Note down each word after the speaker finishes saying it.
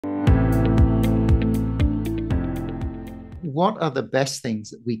what are the best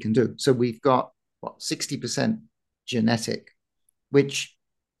things that we can do? So we've got what 60% genetic, which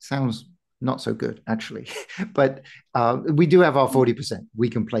sounds not so good actually, but we do have our 40% we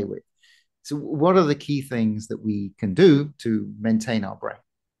can play with. So what are the key things that we can do to maintain our brain?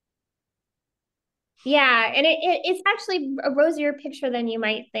 Yeah, and it's actually a rosier picture than you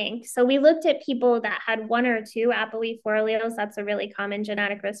might think. So we looked at people that had one or two ApoE4 alleles. That's a really common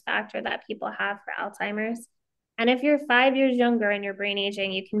genetic risk factor that people have for Alzheimer's. And if you're 5 years younger and you're brain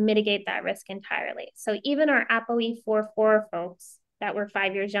aging, you can mitigate that risk entirely. So even our ApoE4 folks that were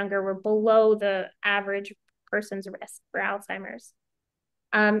 5 years younger were below the average person's risk for Alzheimer's.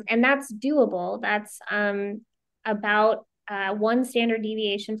 And that's doable. That's about one standard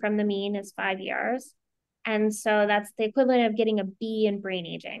deviation from the mean is 5 years. And so that's the equivalent of getting a B in brain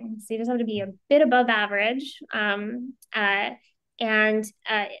aging. So you just have to be a bit above average. And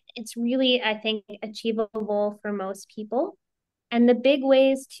it's really, I think, achievable for most people. And the big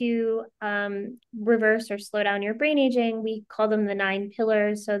ways to reverse or slow down your brain aging, we call them the 9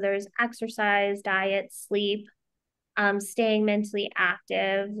 pillars. So there's exercise, diet, sleep, staying mentally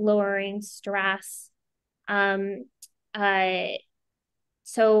active, lowering stress. Um, uh,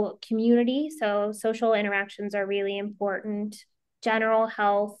 so community, so social interactions are really important. General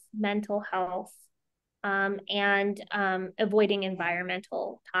health, mental health, and avoiding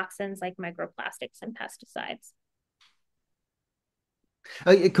environmental toxins like microplastics and pesticides.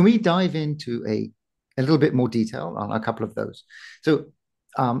 Can we dive into a little bit more detail on a couple of those? So,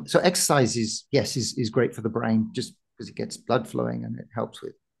 so exercise is great for the brain just because it gets blood flowing and it helps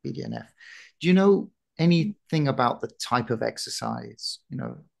with BDNF. Do you know anything about the type of exercise? You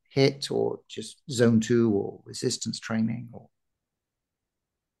know, HIIT or just zone two or resistance training or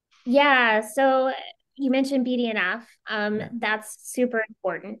Yeah, so you mentioned BDNF. yeah. That's super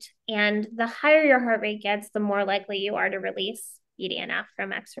important. And the higher your heart rate gets, the more likely you are to release BDNF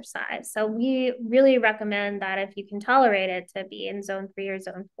from exercise. So we really recommend that if you can tolerate it, to be in zone 3 or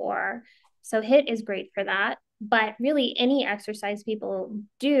zone 4. So HIIT is great for that. But really, any exercise people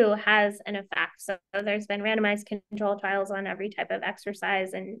do has an effect. So there's been randomized control trials on every type of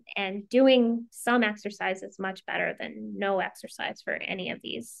exercise, and doing some exercise is much better than no exercise for any of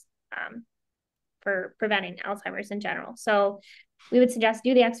these, for preventing Alzheimer's in general. So we would suggest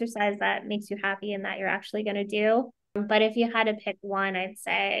do the exercise that makes you happy and that you're actually going to do. But if you had to pick one, I'd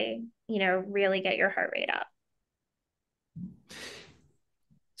say, really get your heart rate up.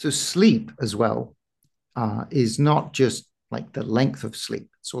 So sleep as well is not just like the length of sleep;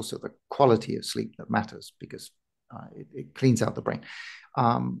 it's also the quality of sleep that matters because it cleans out the brain.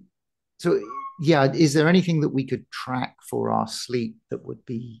 Um, so, yeah, is there anything that we could track for our sleep that would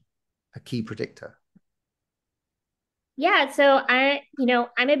be a key predictor? Yeah, so I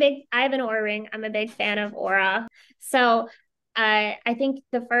have an Oura Ring. I'm a big fan of Aura. So I think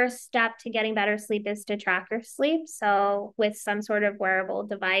the first step to getting better sleep is to track your sleep. So with some sort of wearable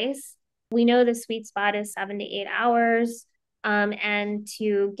device, we know the sweet spot is 7 to 8 hours. And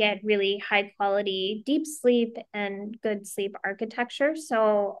to get really high quality deep sleep and good sleep architecture.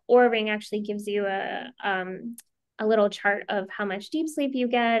 So Oura Ring actually gives you a little chart of how much deep sleep you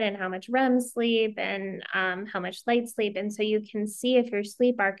get and how much REM sleep and how much light sleep. And so you can see if your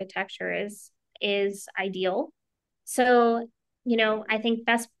sleep architecture is ideal. So, I think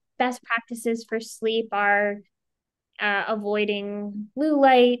best practices for sleep are avoiding blue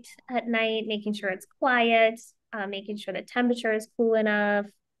light at night, making sure it's quiet, making sure the temperature is cool enough,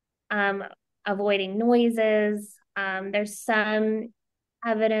 um, avoiding noises. There's some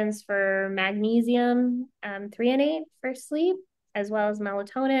evidence for magnesium, threonate for sleep, as well as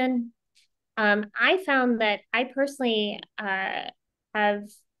melatonin. I found that I personally have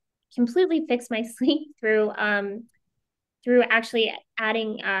completely fixed my sleep through actually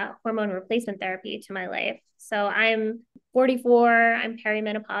adding hormone replacement therapy to my life. So I'm 44, I'm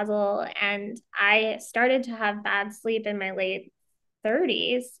perimenopausal, and I started to have bad sleep in my late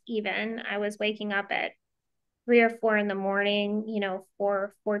 30s. Even I was waking up at 3 or 4 in the morning,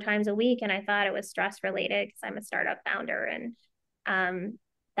 four times a week. And I thought it was stress related because I'm a startup founder, and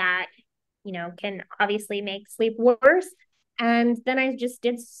that, can obviously make sleep worse. And then I just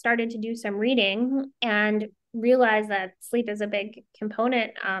did started to do some reading and realized that sleep is a big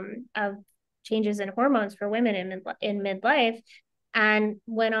component of changes in hormones for women in midlife, and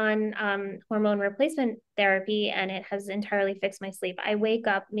went on hormone replacement therapy, and it has entirely fixed my sleep. I wake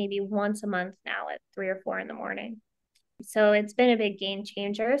up maybe once a month now at 3 or 4 in the morning. So it's been a big game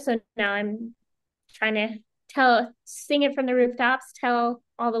changer. So now I'm trying to sing it from the rooftops, tell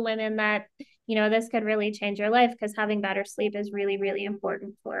all the women that, this could really change your life, because having better sleep is really, really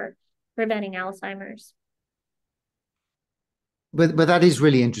important for preventing Alzheimer's. but that is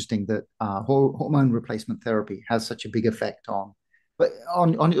really interesting that hormone replacement therapy has such a big effect on, but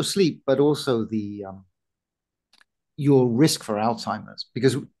on your sleep, but also the your risk for Alzheimer's,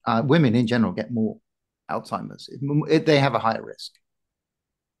 because women in general get more Alzheimer's. They have a higher risk.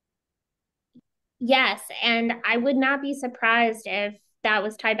 Yes, and I would not be surprised if that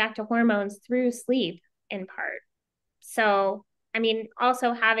was tied back to hormones through sleep in part. So, I mean,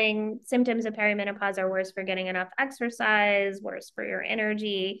 also having symptoms of perimenopause are worse for getting enough exercise, worse for your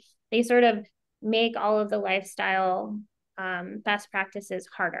energy. They sort of make all of the lifestyle best practices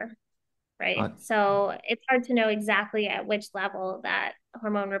harder, right? Uh, So it's hard to know exactly at which level that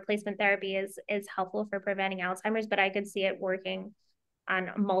hormone replacement therapy is helpful for preventing Alzheimer's, but I could see it working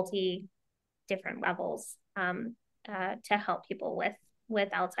on multi different levels to help people with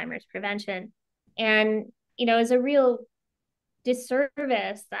Alzheimer's prevention. And it's a real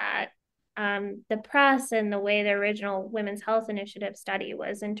disservice that the press and the way the original Women's Health Initiative study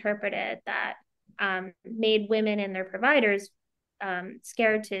was interpreted that made women and their providers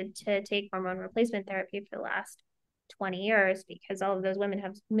scared to take hormone replacement therapy for the last 20 years because all of those women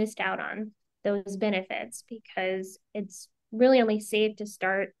have missed out on those benefits because it's really only safe to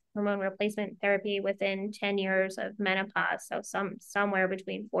start hormone replacement therapy within 10 years of menopause, so somewhere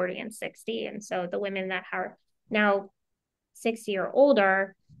between 40 and 60. And so the women that are now 60 or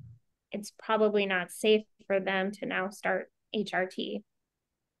older, it's probably not safe for them to now start HRT.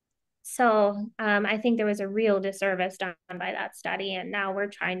 So I think there was a real disservice done by that study. And now we're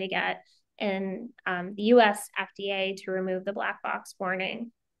trying to get in the US FDA to remove the black box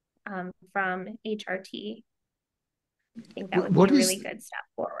warning from HRT. I think that would be what a really is good step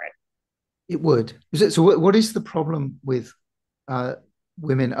forward. it would so what is the problem with uh,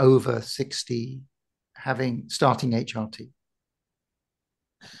 women over 60 having starting HRT?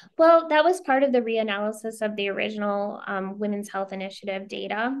 Well, that was part of the reanalysis of the original Women's Health Initiative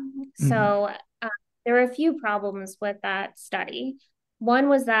data. Mm-hmm. So there were a few problems with that study. One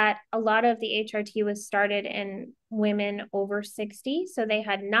was that a lot of the HRT was started in women over 60, so they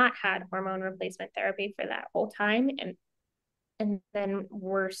had not had hormone replacement therapy for that whole time and then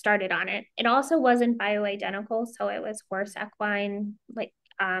were started on it. It also wasn't bioidentical, so it was horse equine like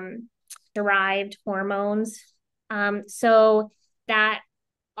derived hormones. So that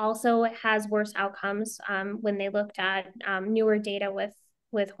also has worse outcomes when they looked at newer data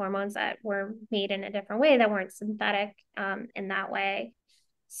with hormones that were made in a different way that weren't synthetic in that way.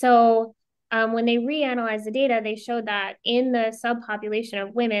 So when they reanalyzed the data, they showed that in the subpopulation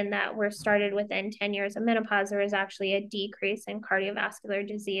of women that were started within 10 years of menopause, there was actually a decrease in cardiovascular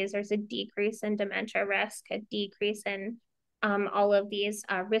disease. There's a decrease in dementia risk, a decrease in all of these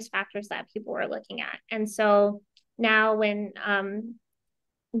risk factors that people were looking at. And so now when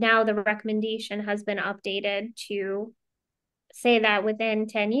now the recommendation has been updated to say that within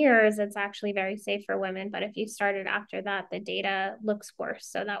 10 years, it's actually very safe for women. But if you started after that, the data looks worse.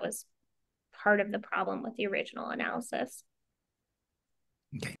 So that was part of the problem with the original analysis.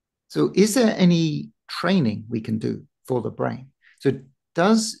 Okay. So is there any training we can do for the brain? So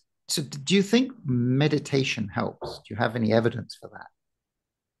do you think meditation helps? Do you have any evidence for that?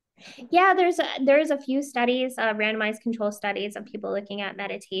 Yeah, there's a few studies, randomized control studies of people looking at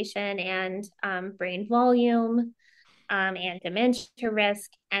meditation and brain volume and dementia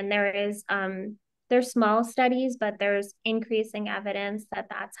risk. And there's small studies, but there's increasing evidence that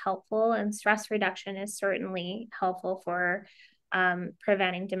that's helpful. And stress reduction is certainly helpful for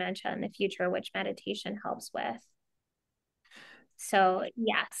preventing dementia in the future, which meditation helps with. So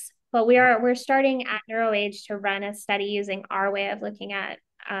yes, but we're starting at NeuroAge to run a study using our way of looking at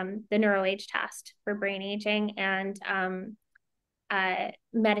the NeuroAge test for brain aging and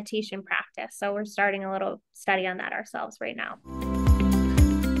meditation practice. So we're starting a little study on that ourselves right now.